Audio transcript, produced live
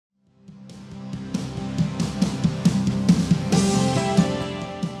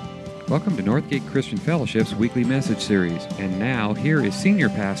Welcome to Northgate Christian Fellowship's weekly message series. And now, here is Senior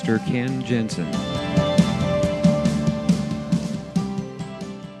Pastor Ken Jensen.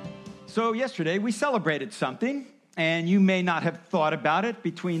 So yesterday, we celebrated something, and you may not have thought about it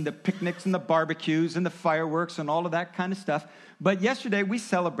between the picnics and the barbecues and the fireworks and all of that kind of stuff. But yesterday, we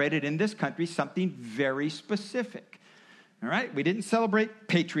celebrated in this country something very specific. All right, we didn't celebrate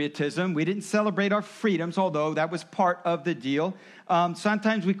patriotism. We didn't celebrate our freedoms, although that was part of the deal.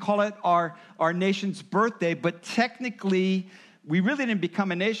 Sometimes we call it our nation's birthday, but technically, we really didn't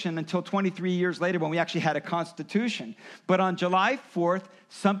become a nation until 23 years later when we actually had a constitution. But on July 4th,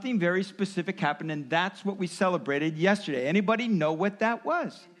 something very specific happened, and that's what we celebrated yesterday. Anybody know what that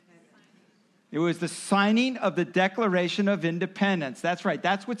was? It was the signing of the Declaration of Independence. That's right.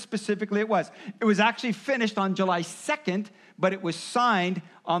 That's what specifically it was. It was actually finished on July 2nd, but it was signed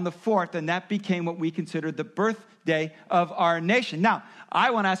on the 4th, and that became what we consider the birthday of our nation. Now,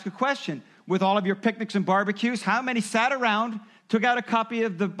 I want to ask a question. With all of your picnics and barbecues, how many sat around, took out a copy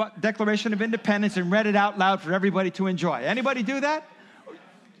of the Declaration of Independence, and read it out loud for everybody to enjoy? Anybody do that?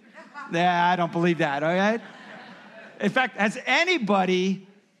 Yeah, I don't believe that, all right? In fact, has anybody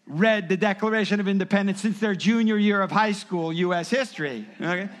read the Declaration of Independence since their junior year of high school U.S. history?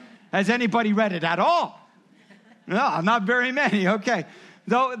 Okay. Has anybody read it at all? No, not very many. Okay.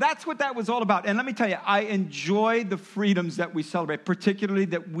 So that's what that was all about. And let me tell you, I enjoy the freedoms that we celebrate, particularly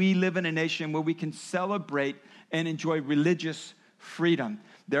that we live in a nation where we can celebrate and enjoy religious freedom.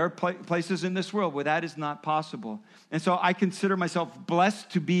 There are places in this world where that is not possible. And so I consider myself blessed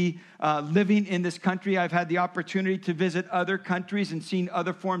to be living in this country. I've had the opportunity to visit other countries and seen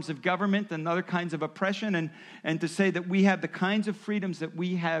other forms of government and other kinds of oppression. And to say that we have the kinds of freedoms that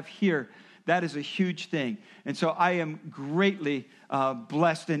we have here, that is a huge thing. And so I am greatly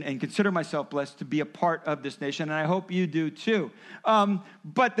blessed and consider myself blessed to be a part of this nation. And I hope you do too.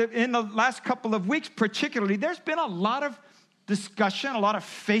 But in the last couple of weeks particularly, there's been a lot of discussion, a lot of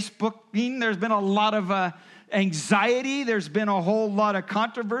Facebooking. There's been a lot of anxiety. There's been a whole lot of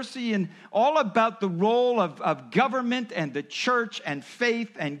controversy and all about the role of government and the church and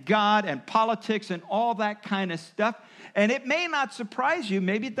faith and God and politics and all that kind of stuff. And it may not surprise you,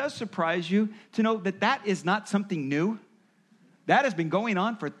 maybe it does surprise you to know that that is not something new. That has been going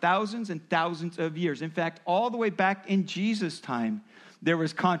on for thousands and thousands of years. In fact, all the way back in Jesus' time, there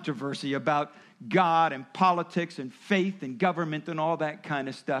was controversy about God and politics and faith and government and all that kind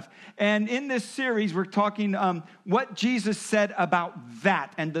of stuff. And in this series, we're talking what Jesus said about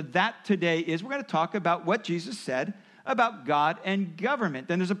that. And that today is we're going to talk about what Jesus said about God and government.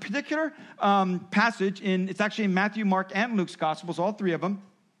 And there's a particular passage it's actually in Matthew, Mark, and Luke's Gospels, all three of them,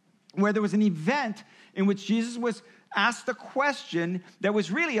 where there was an event in which Jesus was asked a question that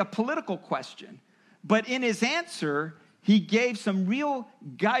was really a political question. But in his answer, he gave some real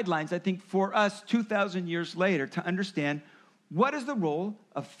guidelines, I think, for us 2,000 years later to understand what is the role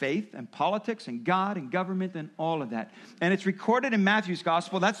of faith and politics and God and government and all of that. And it's recorded in Matthew's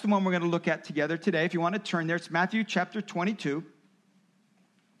gospel. That's the one we're going to look at together today. If you want to turn there, it's Matthew chapter 22.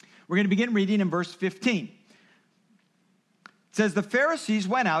 We're going to begin reading in verse 15. It says, the Pharisees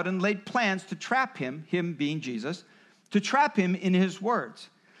went out and laid plans to trap him being Jesus, to trap him in his words.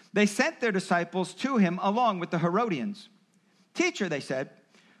 They sent their disciples to him along with the Herodians. Teacher, they said,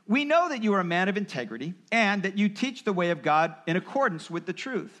 we know that you are a man of integrity and that you teach the way of God in accordance with the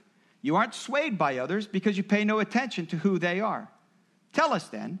truth. You aren't swayed by others because you pay no attention to who they are. Tell us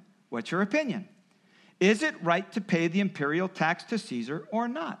then, what's your opinion? Is it right to pay the imperial tax to Caesar or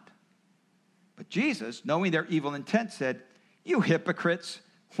not? But Jesus, knowing their evil intent, said, you hypocrites,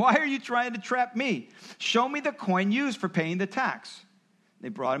 why are you trying to trap me? Show me the coin used for paying the tax. They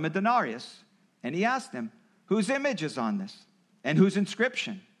brought him a denarius, and he asked them, whose image is on this? And whose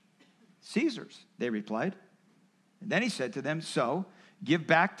inscription? Caesar's, they replied. And then he said to them, so give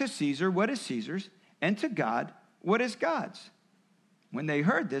back to Caesar what is Caesar's, and to God what is God's. When they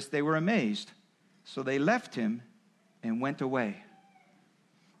heard this, they were amazed. So they left him and went away.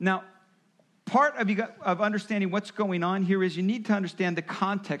 Now, part of understanding what's going on here is you need to understand the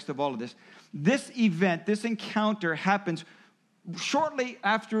context of all of this. This event, this encounter happens shortly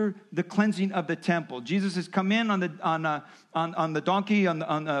after the cleansing of the temple. Jesus has come in on the donkey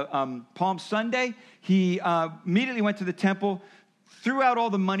on Palm Sunday. He immediately went to the temple, threw out all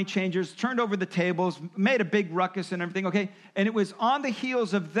the money changers, turned over the tables, made a big ruckus and everything, okay? And it was on the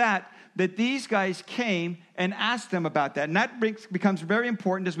heels of that these guys came and asked them about that. And that becomes very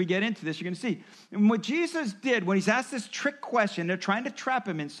important as we get into this. You're going to see. And what Jesus did when he's asked this trick question, they're trying to trap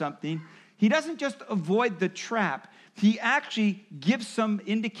him in something, he doesn't just avoid the trap. He actually gives some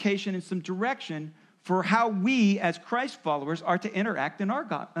indication and some direction for how we as Christ followers are to interact in our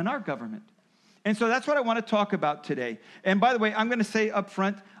government. And so that's what I want to talk about today. And by the way, I'm going to say up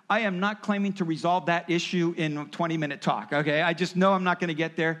front, I am not claiming to resolve that issue in a 20-minute talk, okay? I just know I'm not going to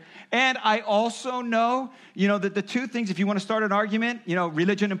get there. And I also know, that the two things, if you want to start an argument,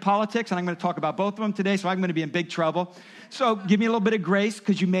 religion and politics, and I'm going to talk about both of them today, so I'm going to be in big trouble. So give me a little bit of grace,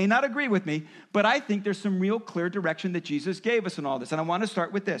 because you may not agree with me, but I think there's some real clear direction that Jesus gave us in all this. And I want to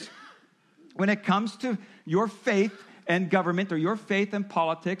start with this. When it comes to your faith and government, or your faith and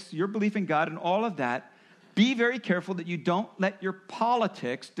politics, your belief in God and all of that, be very careful that you don't let your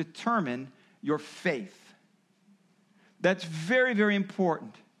politics determine your faith. That's very, very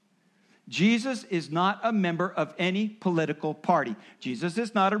important. Jesus is not a member of any political party. Jesus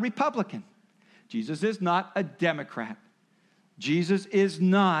is not a Republican. Jesus is not a Democrat. Jesus is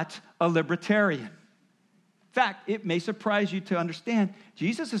not a libertarian. In fact, it may surprise you to understand,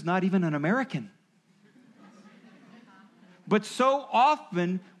 Jesus is not even an American. But so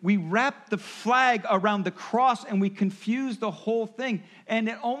often we wrap the flag around the cross and we confuse the whole thing, and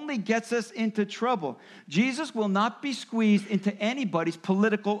it only gets us into trouble. Jesus will not be squeezed into anybody's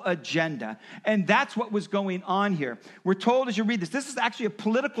political agenda, and that's what was going on here. We're told as you read this is actually a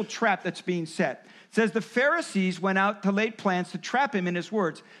political trap that's being set. It says the Pharisees went out to lay plans to trap him in his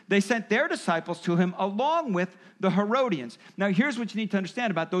words. They sent their disciples to him along with the Herodians. Now here's what you need to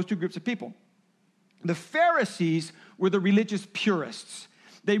understand about those two groups of people. The Pharisees were the religious purists.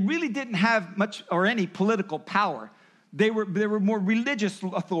 They really didn't have much or any political power. They were more religious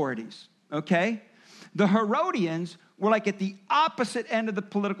authorities, okay? The Herodians were like at the opposite end of the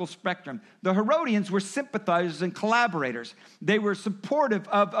political spectrum. The Herodians were sympathizers and collaborators. They were supportive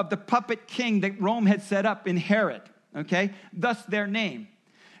of the puppet king that Rome had set up in Herod, okay? Thus their name.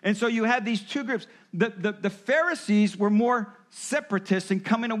 And so you had these two groups. The Pharisees were more separatists and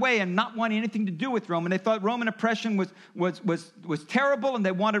coming away and not wanting anything to do with Rome. And they thought Roman oppression was terrible, and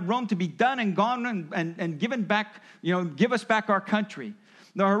they wanted Rome to be done and gone and given back, give us back our country.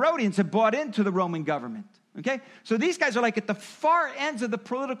 The Herodians had bought into the Roman government. Okay? So these guys are like at the far ends of the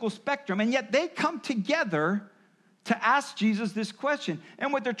political spectrum, and yet they come together to ask Jesus this question.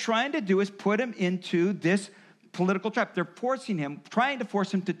 And what they're trying to do is put him into this political trap. They're trying to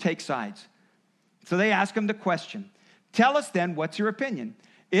force him to take sides. So they ask him the question, tell us then, what's your opinion?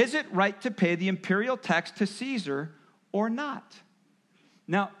 Is it right to pay the imperial tax to Caesar or not?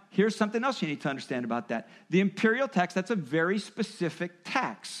 Now, here's something else you need to understand about that. The imperial tax, that's a very specific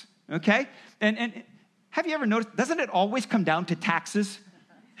tax, okay? And have you ever noticed, doesn't it always come down to taxes?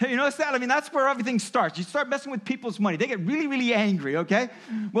 You notice that? I mean, that's where everything starts. You start messing with people's money. They get really, really angry, okay?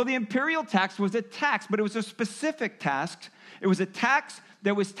 Well, the imperial tax was a tax, but it was a specific tax. It was a tax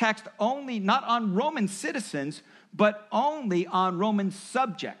that was taxed only, not on Roman citizens, but only on Roman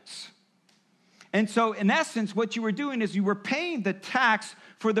subjects. And so, in essence, what you were doing is you were paying the tax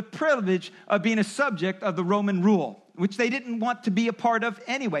for the privilege of being a subject of the Roman rule, which they didn't want to be a part of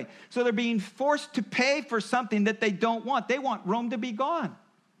anyway. So they're being forced to pay for something that they don't want. They want Rome to be gone.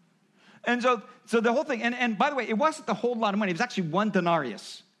 And so the whole thing, and by the way, it wasn't a whole lot of money. It was actually 1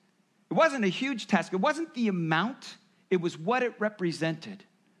 denarius. It wasn't a huge task. It wasn't the amount. It was what it represented.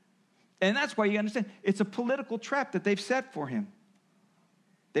 And that's why you understand, it's a political trap that they've set for him.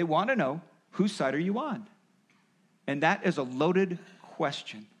 They want to know, whose side are you on? And that is a loaded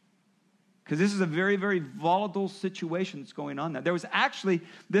question. Because this is a very, very volatile situation that's going on now. There was actually,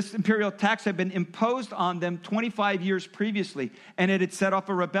 this imperial tax had been imposed on them 25 years previously, and it had set off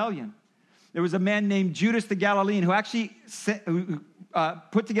a rebellion. There was a man named Judas the Galilean who actually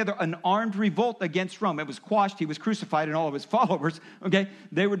put together an armed revolt against Rome. It was quashed. He was crucified, and all of his followers, okay,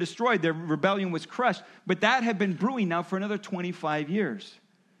 they were destroyed. Their rebellion was crushed. But that had been brewing now for another 25 years.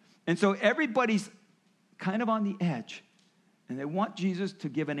 And so everybody's kind of on the edge, and they want Jesus to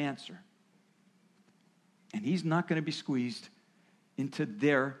give an answer. And he's not going to be squeezed into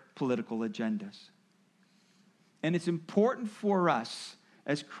their political agendas. And it's important for us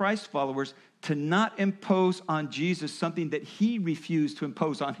as Christ followers to not impose on Jesus something that he refused to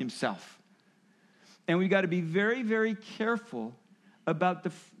impose on himself. And we've got to be very, very careful about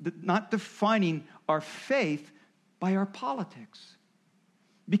not defining our faith by our politics.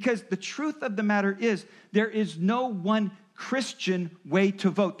 Because the truth of the matter is, there is no one Christian way to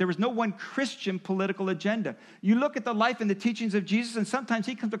vote. There is no one Christian political agenda. You look at the life and the teachings of Jesus, and sometimes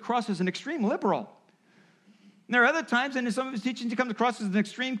he comes across as an extreme liberal. And there are other times, and in some of his teachings, he comes across as an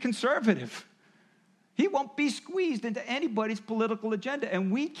extreme conservative. He won't be squeezed into anybody's political agenda,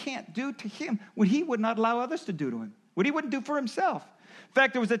 and we can't do to him what he would not allow others to do to him, what he wouldn't do for himself. In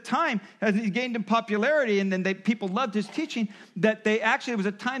fact, there was a time, as he gained in popularity and then people loved his teaching, that there was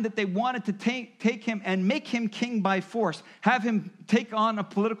a time that they wanted to take him and make him king by force, have him take on a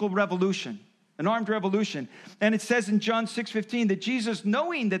political revolution, an armed revolution. And it says in John 6:15 that Jesus,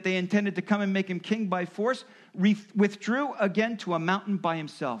 knowing that they intended to come and make him king by force, withdrew again to a mountain by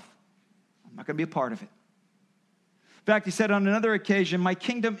himself. I'm not going to be a part of it. In fact, he said on another occasion, my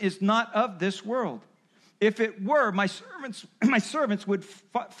kingdom is not of this world. If it were, my servants would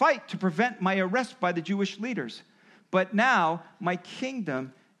fight to prevent my arrest by the Jewish leaders. But now my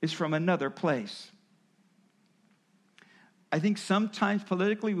kingdom is from another place. I think sometimes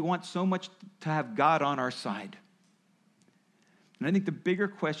politically we want so much to have God on our side. And I think the bigger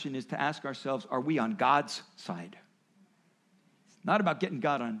question is to ask ourselves, are we on God's side? It's not about getting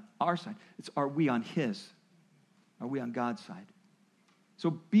God on our side. It's, are we on his? Are we on God's side? So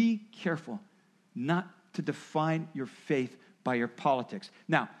be careful not to define your faith by your politics.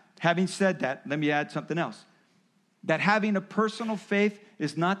 Now, having said that, let me add something else. That having a personal faith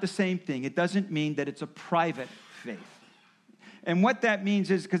is not the same thing. It doesn't mean that it's a private faith. And what that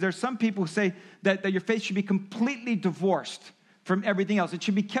means is, because there's some people who say that your faith should be completely divorced from everything else. It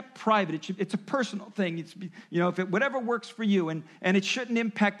should be kept private. It's a personal thing. It's, whatever works for you, and it shouldn't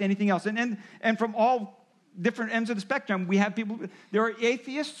impact anything else. And from all different ends of the spectrum, we have people, there are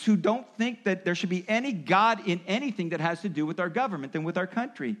atheists who don't think that there should be any God in anything that has to do with our government and with our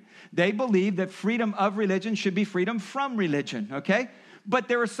country. They believe that freedom of religion should be freedom from religion, okay? But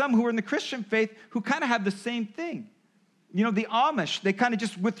there are some who are in the Christian faith who kind of have the same thing. The Amish, they kind of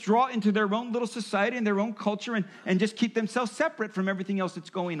just withdraw into their own little society and their own culture and just keep themselves separate from everything else that's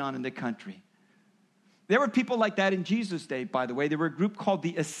going on in the country. There were people like that in Jesus' day, by the way. There were a group called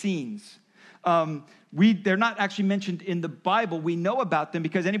the Essenes. They're not actually mentioned in the Bible. We know about them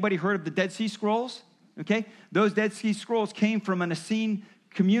because anybody heard of the Dead Sea Scrolls? Okay, those Dead Sea Scrolls came from an Essene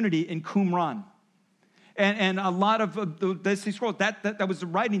community in Qumran. And a lot of the Dead Sea Scrolls, that was the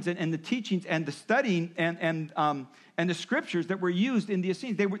writings and the teachings and the studying and the scriptures that were used in the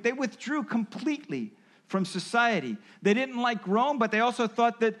Essenes. They withdrew completely from society. They didn't like Rome, but they also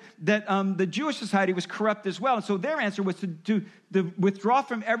thought that the Jewish society was corrupt as well. And so their answer was to withdraw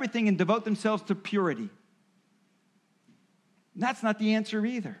from everything and devote themselves to purity. And that's not the answer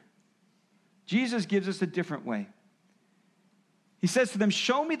either. Jesus gives us a different way. He says to them,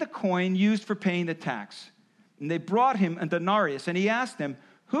 show me the coin used for paying the tax. And they brought him a denarius, and he asked them,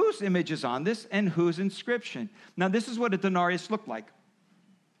 whose image is on this and whose inscription? Now, this is what a denarius looked like.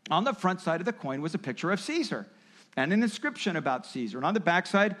 On the front side of the coin was a picture of Caesar and an inscription about Caesar. And on the back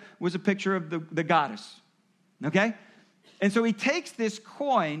side was a picture of the goddess. Okay? And so he takes this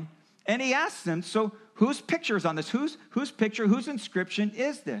coin and he asks them, so whose picture is on this? Whose picture, whose inscription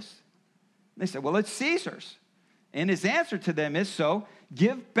is this? And they said, well, it's Caesar's. And his answer to them is, so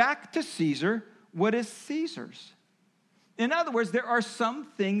give back to Caesar what is Caesar's. In other words, there are some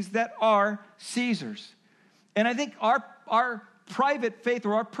things that are Caesar's. And I think our private faith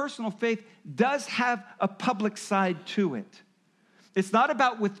or our personal faith does have a public side to it. It's not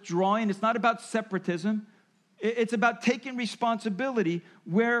about withdrawing. It's not about separatism. It's about taking responsibility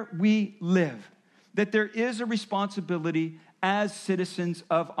where we live. That there is a responsibility as citizens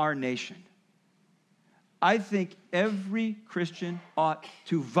of our nation. I think every Christian ought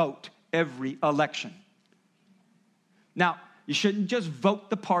to vote every election. Now, you shouldn't just vote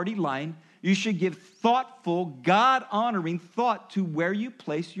the party line. You should give thoughtful, God-honoring thought to where you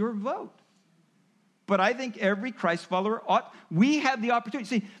place your vote. But I think every Christ follower we have the opportunity.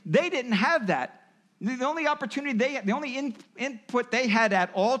 See, they didn't have that. The only opportunity the only input they had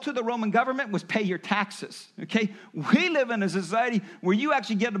at all to the Roman government was pay your taxes, okay? We live in a society where you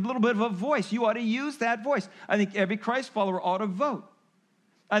actually get a little bit of a voice. You ought to use that voice. I think every Christ follower ought to vote.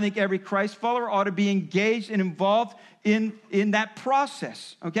 I think every Christ follower ought to be engaged and involved in that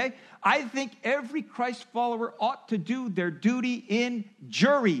process, okay? I think every Christ follower ought to do their duty in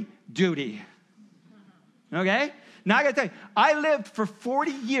jury duty, okay? Now, I got to tell you, I lived for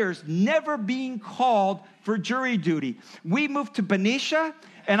 40 years never being called for jury duty. We moved to Benicia,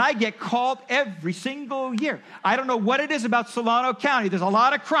 and I get called every single year. I don't know what it is about Solano County. There's a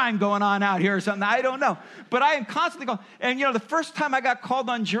lot of crime going on out here or something. I don't know. But I am constantly called. And, the first time I got called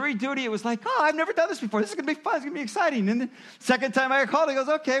on jury duty, it was like, oh, I've never done this before. This is going to be fun. It's going to be exciting. And the second time I got called, it goes,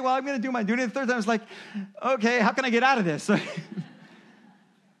 okay, well, I'm going to do my duty. The third time, I was like, okay, how can I get out of this?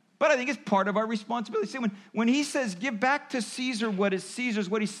 But I think it's part of our responsibility. See, when he says give back to Caesar what is Caesar's,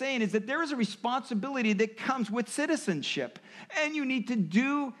 what he's saying is that there is a responsibility that comes with citizenship. And you need to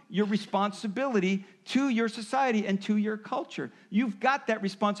do your responsibility to your society and to your culture. You've got that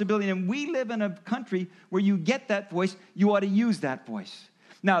responsibility. And we live in a country where you get that voice. You ought to use that voice.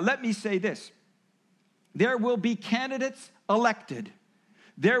 Now, let me say this. There will be candidates elected.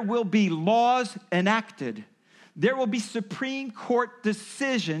 There will be laws enacted. There will be Supreme Court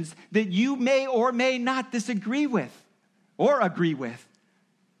decisions that you may or may not disagree with or agree with.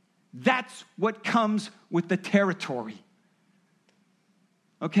 That's what comes with the territory.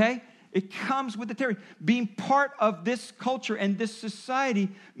 Okay? It comes with the territory. Being part of this culture and this society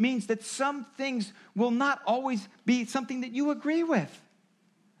means that some things will not always be something that you agree with.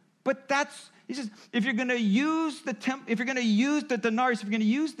 But he says, if you're going to use if you're going to use the denarius, if you're going to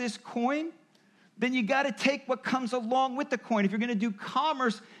use this coin, then you got to take what comes along with the coin. If you're going to do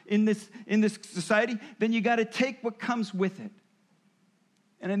commerce in this society, then you got to take what comes with it.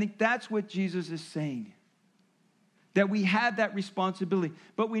 And I think that's what Jesus is saying, that we have that responsibility.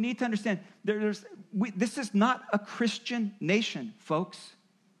 But we need to understand, this is not a Christian nation, folks.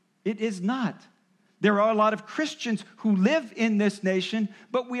 It is not. There are a lot of Christians who live in this nation,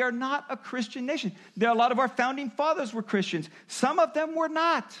 but we are not a Christian nation. There are a lot of our founding fathers were Christians. Some of them were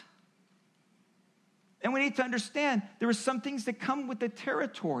not. And we need to understand there are some things that come with the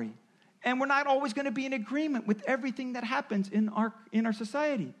territory. And we're not always going to be in agreement with everything that happens in our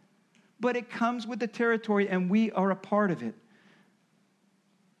society. But it comes with the territory, and we are a part of it.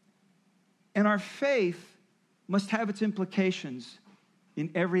 And our faith must have its implications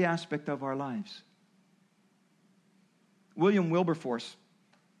in every aspect of our lives. William Wilberforce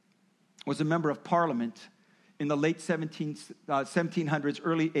was a member of Parliament in the late 1700s,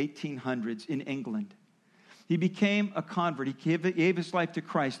 early 1800s in England. He became a convert. He gave his life to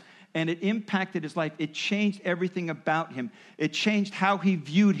Christ, and it impacted his life. It changed everything about him. It changed how he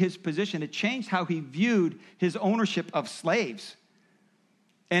viewed his position. It changed how he viewed his ownership of slaves.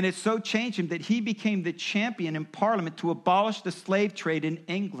 And it so changed him that he became the champion in Parliament to abolish the slave trade in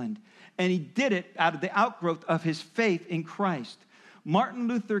England. And he did it out of the outgrowth of his faith in Christ. Martin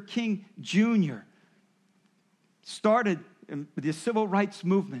Luther King Jr. started the civil rights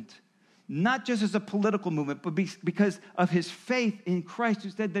movement, not just as a political movement, but because of his faith in Christ, who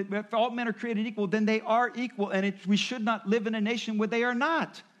said that if all men are created equal, then they are equal, and we should not live in a nation where they are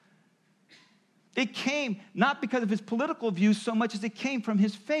not. It came not because of his political views so much as it came from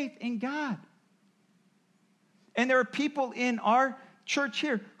his faith in God. And there are people in our church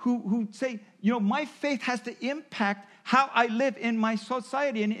here who say, my faith has to impact how I live in my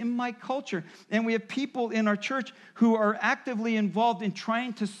society and in my culture. And we have people in our church who are actively involved in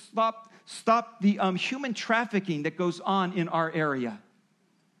trying to stop the human trafficking that goes on in our area.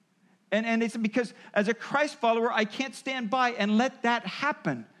 And it's because as a Christ follower, I can't stand by and let that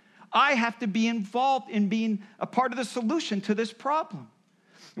happen. I have to be involved in being a part of the solution to this problem.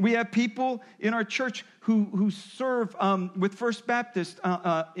 We have people in our church who serve with First Baptist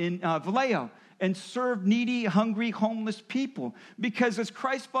in Vallejo and serve needy, hungry, homeless people. Because as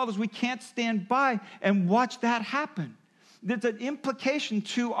Christ followers, we can't stand by and watch that happen. There's an implication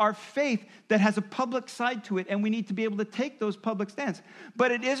to our faith that has a public side to it, and we need to be able to take those public stands.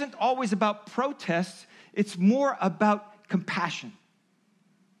 But it isn't always about protests. It's more about compassion.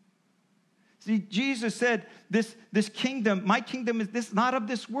 See, Jesus said, this kingdom, my kingdom is not of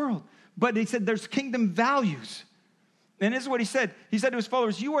this world. But he said there's kingdom values. And this is what he said. He said to his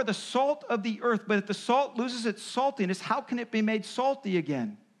followers, you are the salt of the earth, but if the salt loses its saltiness, how can it be made salty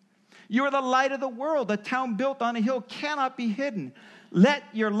again? You are the light of the world. A town built on a hill cannot be hidden. Let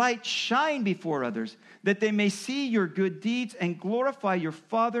your light shine before others, that they may see your good deeds and glorify your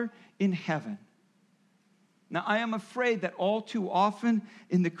Father in heaven. Now, I am afraid that all too often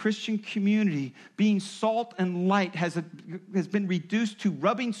in the Christian community, being salt and light has been reduced to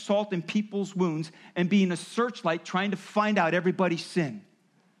rubbing salt in people's wounds and being a searchlight trying to find out everybody's sin.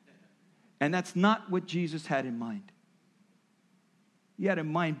 And that's not what Jesus had in mind. He had in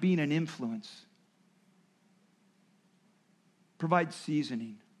mind being an influence. Provide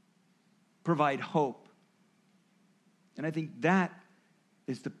seasoning. Provide hope. And I think that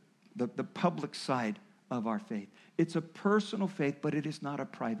is the public side of our faith. It's a personal faith, but it is not a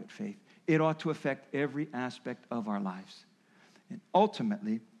private faith. It ought to affect every aspect of our lives. And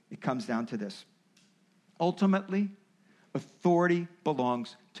ultimately, it comes down to this. Ultimately, authority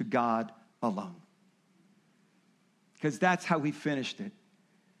belongs to God alone. Because that's how he finished it.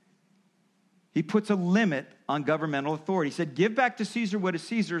 He puts a limit on governmental authority. He said, give back to Caesar what is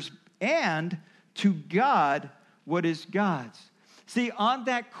Caesar's, and to God what is God's. See, on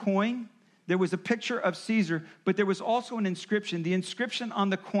that coin, there was a picture of Caesar, but there was also an inscription. The inscription on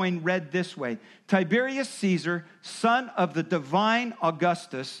the coin read this way: Tiberius Caesar, son of the divine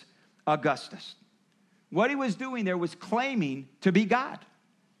Augustus, Augustus. What he was doing there was claiming to be God.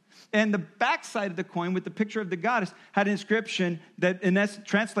 And the backside of the coin with the picture of the goddess had an inscription that, in essence,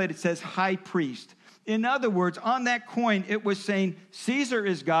 translated, says high priest. In other words, on that coin, it was saying Caesar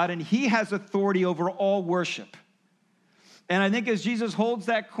is God and he has authority over all worship. And I think as Jesus holds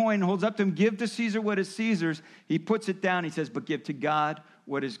that coin, holds up to him, give to Caesar what is Caesar's, he puts it down. He says, but give to God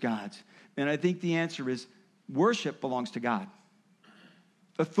what is God's. And I think the answer is worship belongs to God.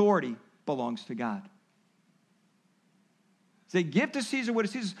 Authority belongs to God. Say, give to Caesar what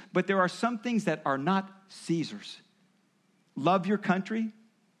is Caesar's, but there are some things that are not Caesar's. Love your country,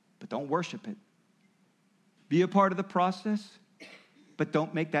 but don't worship it. Be a part of the process, but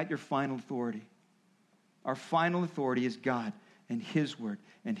don't make that your final authority. Our final authority is God and his word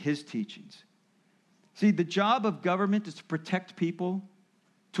and his teachings. See, the job of government is to protect people,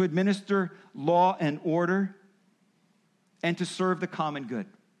 to administer law and order, and to serve the common good.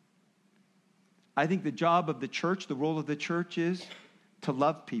 I think the job of the church, the role of the church is to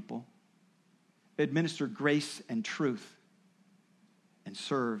love people, administer grace and truth, and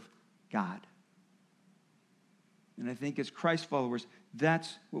serve God. And I think as Christ followers,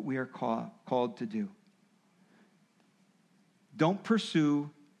 that's what we are called to do. Don't pursue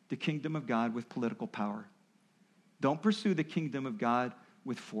the kingdom of God with political power. Don't pursue the kingdom of God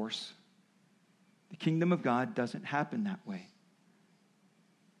with force. The kingdom of God doesn't happen that way.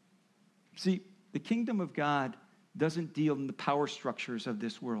 See, the kingdom of God doesn't deal in the power structures of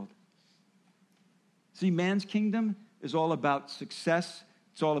this world. See, man's kingdom is all about success.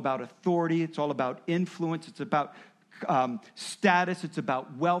 It's all about authority. It's all about influence. It's about status. It's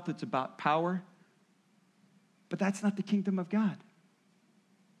about wealth. It's about power. But that's not the kingdom of God.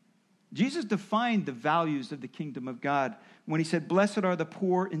 Jesus defined the values of the kingdom of God when he said, blessed are the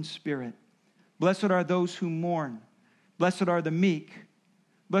poor in spirit. Blessed are those who mourn. Blessed are the meek.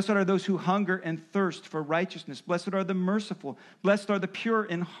 Blessed are those who hunger and thirst for righteousness. Blessed are the merciful. Blessed are the pure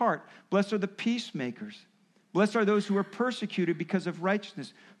in heart. Blessed are the peacemakers. Blessed are those who are persecuted because of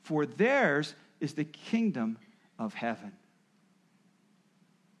righteousness, for theirs is the kingdom of heaven.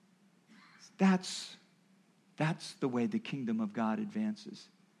 That's the way the kingdom of God advances.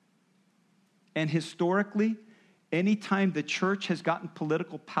 And historically, anytime the church has gotten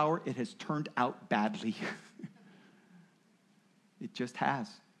political power, it has turned out badly. It just has.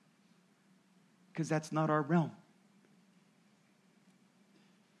 Because that's not our realm.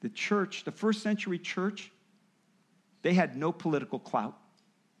 The church, the first century church, they had no political clout.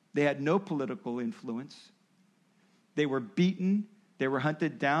 They had no political influence. They were beaten. They were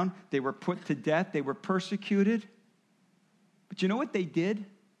hunted down. They were put to death. They were persecuted. But you know what they did?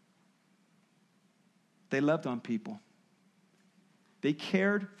 They loved on people. They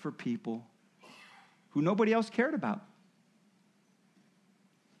cared for people who nobody else cared about.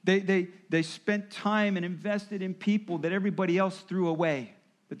 They spent time and invested in people that everybody else threw away,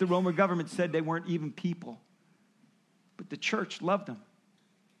 that the Roman government said they weren't even people. But the church loved them.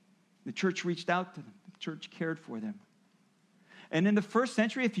 The church reached out to them. The church cared for them. And in the first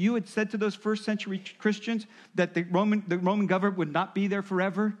century, if you had said to those first century Christians that the Roman government would not be there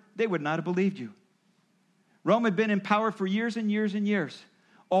forever, they would not have believed you. Rome had been in power for years and years and years.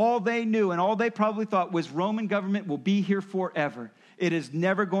 All they knew and all they probably thought was Roman government will be here forever. It is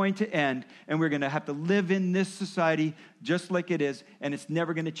never going to end, and we're going to have to live in this society just like it is, and it's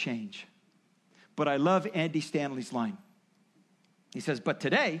never going to change. But I love Andy Stanley's line. He says, but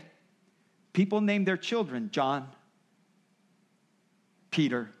today, people name their children John,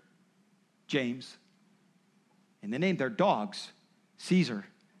 Peter, James, and they name their dogs Caesar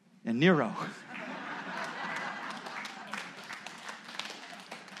and Nero.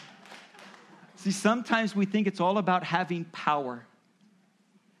 See, sometimes we think it's all about having power.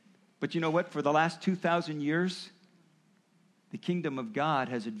 But you know what? For the last 2,000 years, the kingdom of God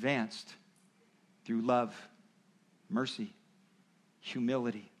has advanced through love, mercy,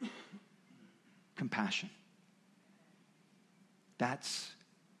 humility, compassion. That's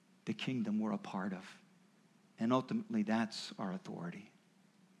the kingdom we're a part of. And ultimately, that's our authority.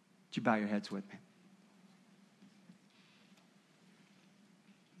 Would you bow your heads with me?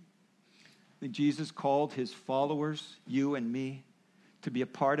 I think Jesus called his followers, you and me, to be a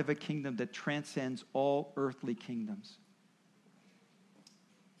part of a kingdom that transcends all earthly kingdoms.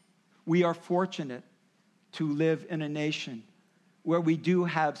 We are fortunate to live in a nation where we do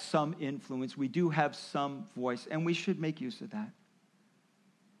have some influence, we do have some voice, and we should make use of that.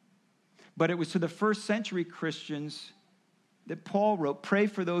 But it was to the first century Christians that Paul wrote, pray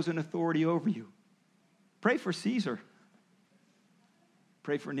for those in authority over you. Pray for Caesar.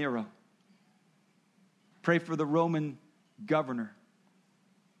 Pray for Nero. Pray for the Roman governor.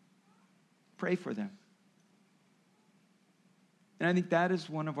 Pray for them. And I think that is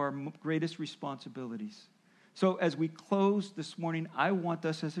one of our greatest responsibilities. So as we close this morning, I want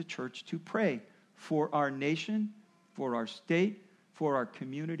us as a church to pray for our nation, for our state, for our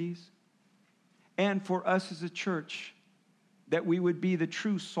communities, and for us as a church, that we would be the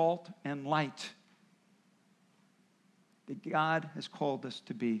true salt and light that God has called us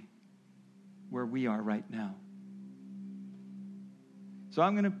to be where we are right now. So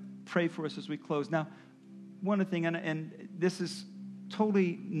I'm going to pray for us as we close. Now, one thing, and this is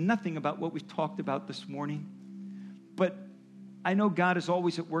totally nothing about what we've talked about this morning, but I know God is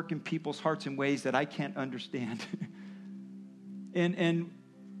always at work in people's hearts in ways that I can't understand. and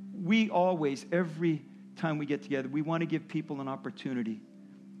we always, every time we get together, we want to give people an opportunity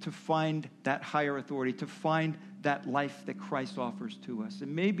to find that higher authority, to find that life that Christ offers to us.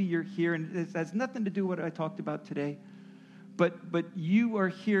 And maybe you're here, and it has nothing to do with what I talked about today, but you are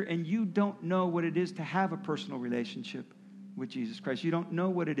here and you don't know what it is to have a personal relationship with Jesus Christ. You don't know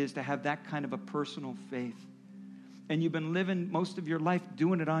what it is to have that kind of a personal faith. And you've been living most of your life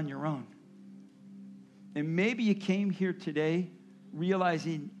doing it on your own. And maybe you came here today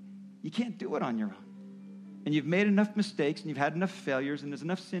realizing you can't do it on your own. And you've made enough mistakes and you've had enough failures and there's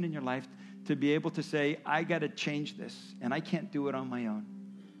enough sin in your life to be able to say, I got to change this and I can't do it on my own.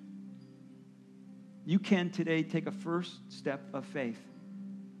 You can today take a first step of faith.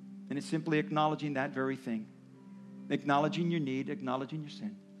 And it's simply acknowledging that very thing. Acknowledging your need, acknowledging your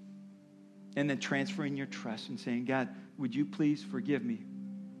sin. And then transferring your trust and saying, God, would you please forgive me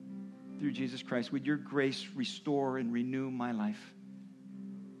through Jesus Christ? Would your grace restore and renew my life?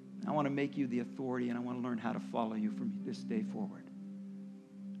 I want to make you the authority, and I want to learn how to follow you from this day forward.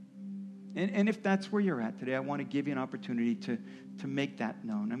 And if that's where you're at today, I want to give you an opportunity to make that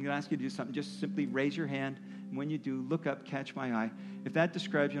known. I'm going to ask you to do something. Just simply raise your hand, and when you do, look up, catch my eye. If that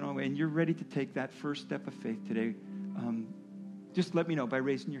describes you in a way, and you're ready to take that first step of faith today, just let me know by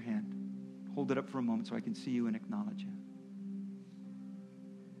raising your hand. Hold it up for a moment so I can see you and acknowledge you.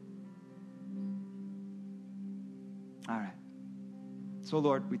 All right. So,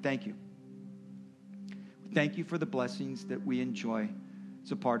 Lord, we thank you. We thank you for the blessings that we enjoy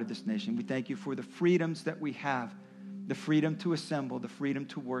as a part of this nation. We thank you for the freedoms that we have, the freedom to assemble, the freedom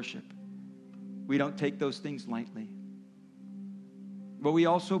to worship. We don't take those things lightly. But we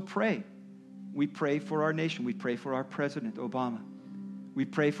also pray. We pray for our nation. We pray for our President, Obama. We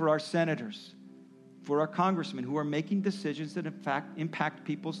pray for our senators, for our congressmen who are making decisions that, in fact, impact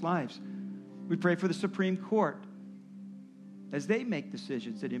people's lives. We pray for the Supreme Court as they make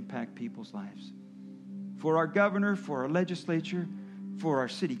decisions that impact people's lives. For our governor, for our legislature, for our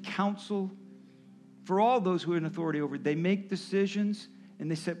city council, for all those who are in authority over it. They make decisions and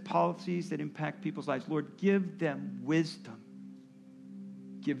they set policies that impact people's lives. Lord, give them wisdom.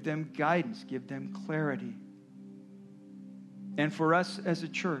 Give them guidance. Give them clarity. And for us as a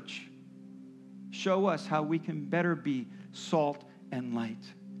church, show us how we can better be salt and light.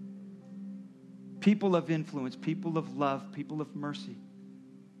 People of influence, people of love, people of mercy.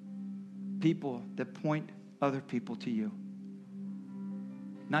 People that point other people to you.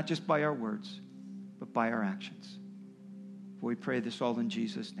 Not just by our words, but by our actions. For we pray this all in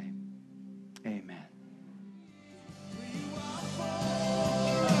Jesus' name. Amen.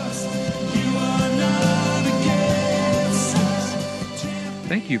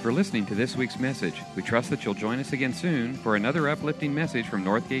 Thank you for listening to this week's message. We trust that you'll join us again soon for another uplifting message from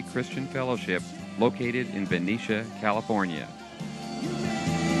Northgate Christian Fellowship, located in Benicia, California.